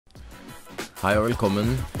Hei og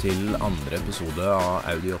velkommen til andre episode av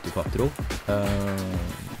Audi 8 Quattro.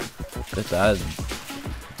 Dette er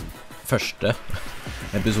første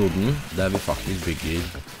episoden der vi faktisk bygger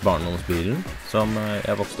barndomsbilen som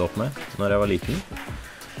jeg vokste opp med når jeg var liten.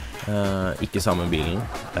 Ikke samme bilen.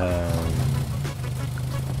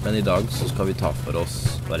 Men i dag så skal vi ta for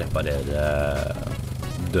oss å reparere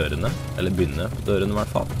dørene, eller begynne på dørene i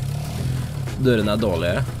hvert fall. Dørene er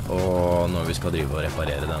dårlige, og når vi skal drive og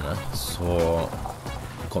reparere denne, så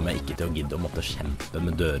kommer jeg ikke til å gidde å måtte kjempe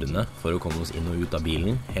med dørene for å komme oss inn og ut av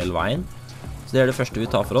bilen hele veien. Så det er det første vi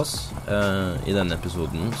tar for oss. I denne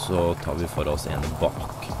episoden så tar vi for oss en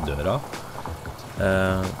bak døra.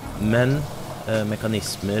 Men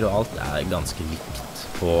mekanismer og alt er ganske likt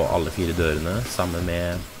på alle 4 dørene, sammen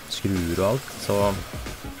med skruer og alt. Så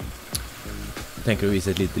jeg tenker å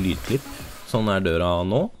vise et lite lydklipp. Sånn er døra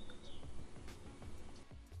nå.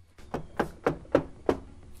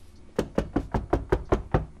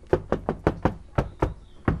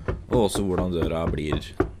 Og også hvordan døra blir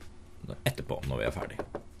etterpå når vi er ferdig.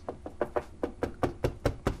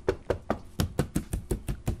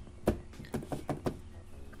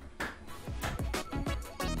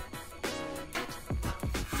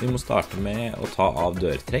 Vi må starte med å ta av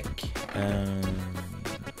dørtrekk.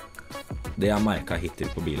 Det jeg har merket hittil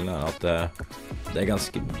på bilen er at det er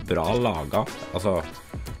ganske bra laget. Altså,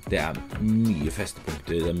 det er mye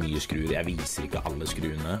festepunkter, det er mye skruer. Jeg viser ikke alle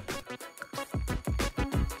skruene.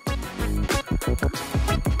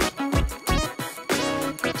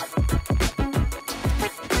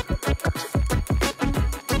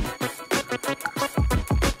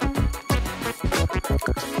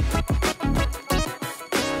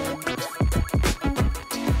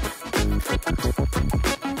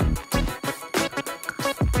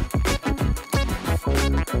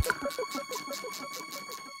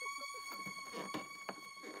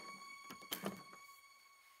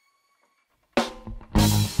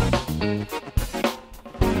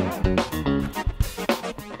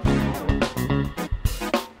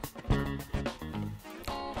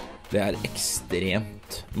 Det er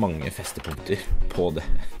ekstremt mange festepunkter på det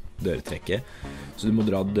dørtrekket, så du må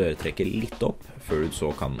dra dørtrekket litt opp før du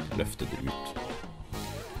så kan løfte det ut.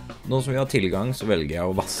 Nå som vi har tilgang, så velger jeg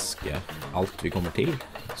å vaske alt vi kommer til,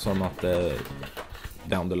 sånn at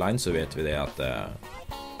down the line så vet vi det at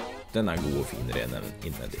den er god og fin ren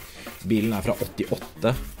innvendig. Bilen er fra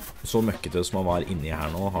 88, så møkkete som man var inni her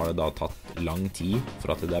nå har det da tatt lang tid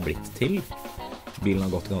for at det er blitt til. Bilen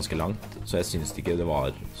har gått ganske langt, så jeg synes ikke det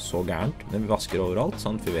var så gærent, men vi vasker overalt,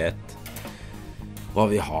 sånn at vi vet hva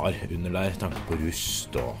vi har under der, tanke på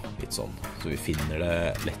rust og litt sånn. Så vi finner det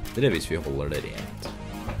lettere hvis vi holder det rent.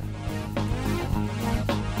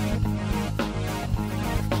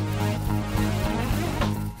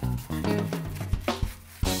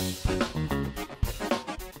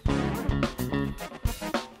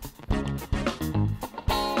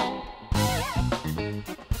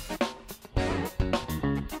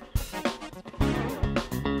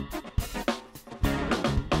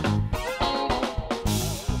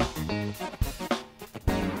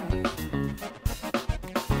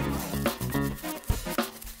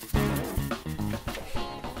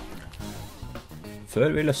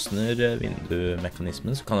 Før vi løsner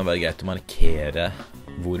vindumekanismen så kan det være greit å markere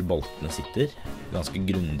hvor boltene sitter, ganske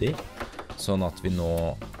grundig, sånn at vi nå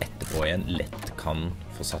etterpå igjen lett kan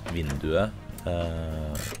få satt vinduet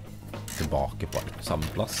tilbake på samme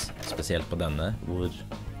plass, spesielt på denne, hvor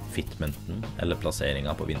fitmenten eller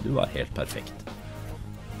plasseringen på vinduet var helt perfekt.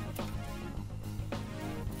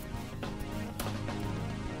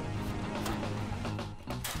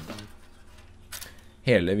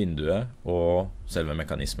 Hele vinduet og selve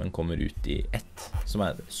mekanismen kommer ut i ett, som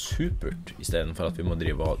er supert, i stedet for at vi må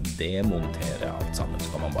drive og demontere alt sammen, så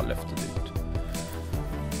kan man bare løfte det ut.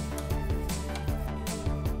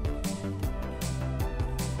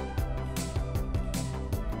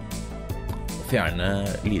 Å fjerne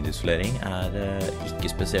lydisolering er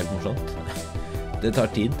ikke spesielt morsomt. Det tar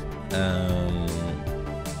tid,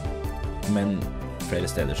 men flere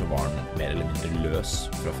steder så var den mer eller mindre løs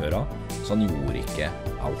fra før av, så han gjorde ikke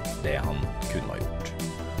alt det han kunne ha gjort.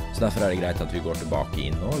 Så derfor er det greit at vi går tilbake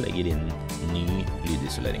inn og legger inn ny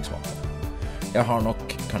lydisoleringsmatte. Jeg har nok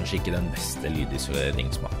kanskje ikke den beste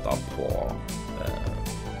lydisoleringsmatta på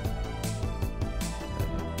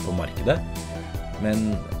markedet, men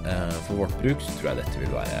for vårt bruk så tror jeg dette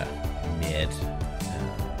vil være mer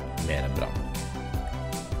enn bra.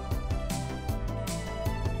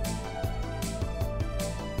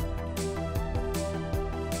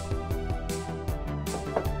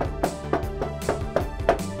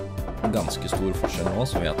 ganske stor forskjell nå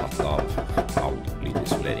som vi har tatt av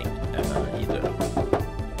lydisolering. i døra.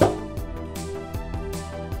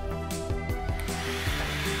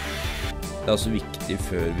 Det er også viktig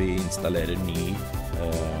før vi installerer ny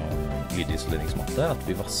lydisoleringsmatte at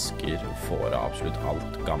vi vasker og får av absolutt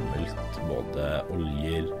alt gammelt, både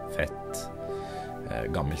oljer, fett,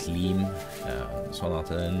 gammelt lim, sånn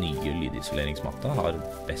at den nye lydisoleringsmatta har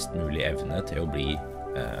best mulig evne til å bli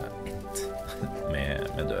ett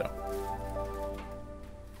med døra.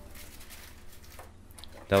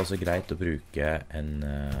 Det er også greit å bruke en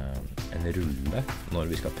rulle når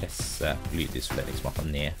vi skal presse lydisoleringsmatta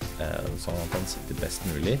ned, sånn at den sitter best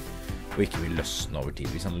mulig, og ikke vil løsne over tid.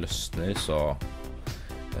 Hvis den løsner, så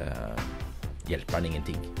hjelper den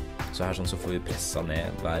ingenting. Så her sånn så får vi presset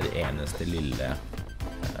ned hver eneste lille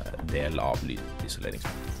del av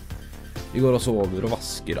lydisoleringsmatta. Vi går også over og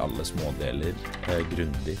vasker alle smådeler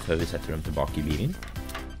grundig før vi setter dem tilbake i bilen.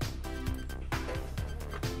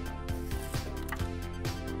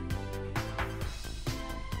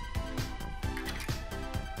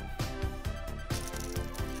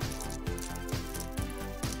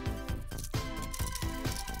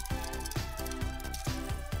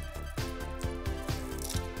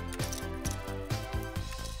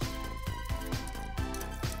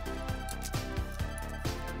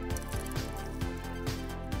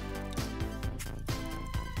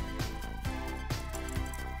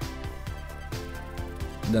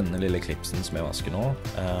 Denne lille klipsen som jeg vasker nå,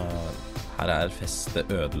 her er festet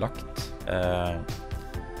ødelagt.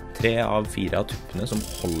 3 av 4 av tuppene som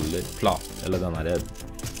holder den der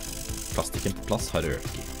plastikken på plass har røk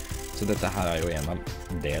i. Så dette her er jo en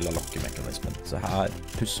del av lokkemekanismen. Så her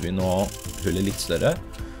pusser vi nå hullet litt større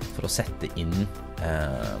for å sette inn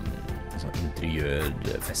sånn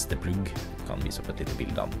interiør-festeplugg. Jeg kan vise opp et lite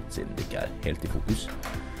bilde av den, siden det ikke er helt i fokus.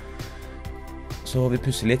 Så vi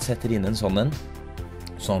pusser litt, setter inn en sånn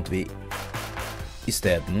at vi i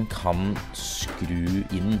stedet kan skru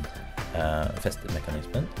inn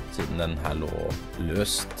festemekanismen, siden den her lå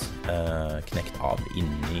løst knekt av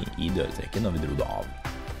inni i døretrekken når vi dro det av.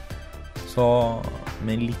 Så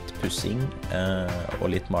med litt pussing og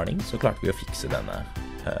litt maling så klarte vi å fikse denne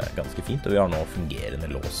ganske fint, og vi har nå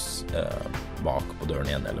fungerende lås bak på døren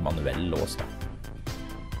igjen, eller manuell lås da.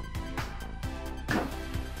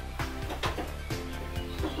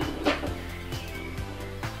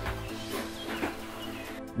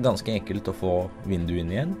 Ganske enkelt å få vinduet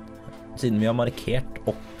inn igjen. Siden vi har markert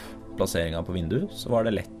opp plasseringen på vinduet, så var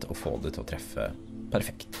det lett å få det til å treffe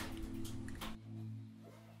perfekt.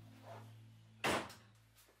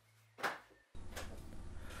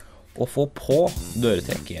 Å få på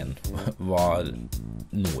døretrekk igjen var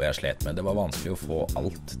noe jeg slet med. Det var vanskelig å få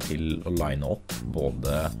alt til å line opp,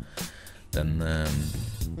 både den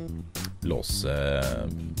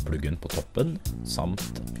låsepluggen på toppen,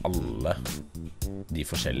 samt alle de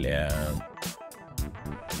forskjellige.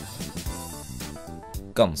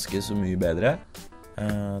 Ganske så mye bedre.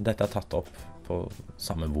 Dette er tatt opp på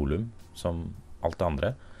samme volum som alt det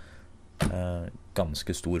andre.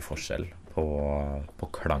 Ganske stor forskjell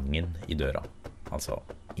på klangen i døra. Altså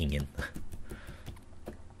ingen.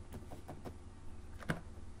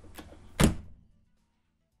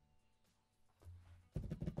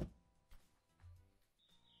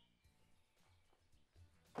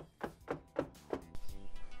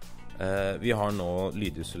 Vi har nå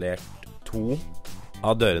lydisolert 2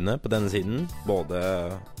 av dørene på denne siden, både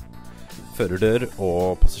førerdør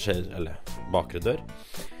og passasjer, eller bakre dør.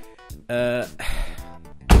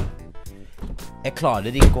 Jeg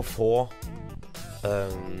klarer ikke å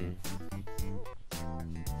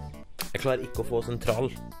få sentral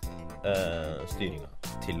styringen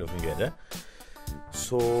til å fungere,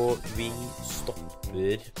 så vi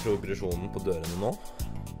stopper progresjonen på dørene nå.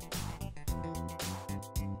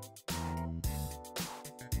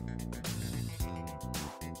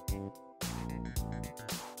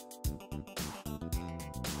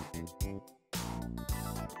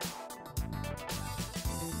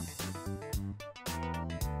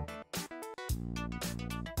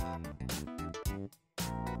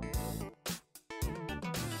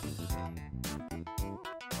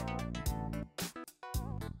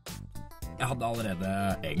 Jeg hadde allerede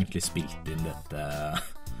egentlig spilt inn dette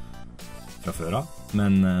fra før av,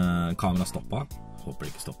 men kamera stoppet. Håper det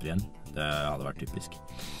ikke stopper igjen. Det hadde vært typisk.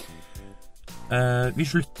 Vi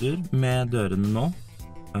slutter med dørene nå.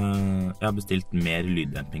 Jeg har bestilt mer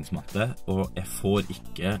lyddempingsmatte, og jeg får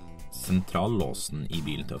ikke sentrallåsen i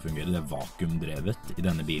bilen til å fungere. Det er vakuumdrevet i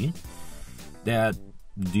denne bilen. Det er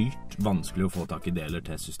dyrt, vanskelig å få tak i deler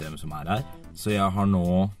til systemet som er her, så jeg har nå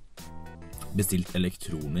bestilt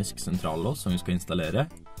elektronisk sentrallås som vi skal installere.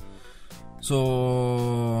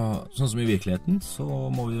 Sånn som i virkeligheten, så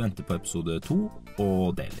må vi vente på episode 2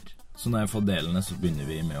 og deler. Så når jeg får delene, så begynner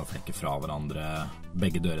vi med å flekke fra hverandre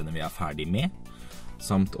begge dørene vi er ferdig med,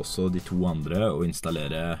 samt også de 2 andre, og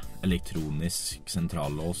installere elektronisk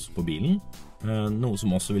sentrallås på bilen, noe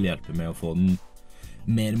som også vil hjelpe med å få den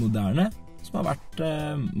mer moderne, som har vært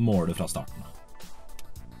målet fra starten av.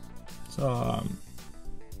 Så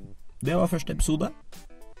det var første episode.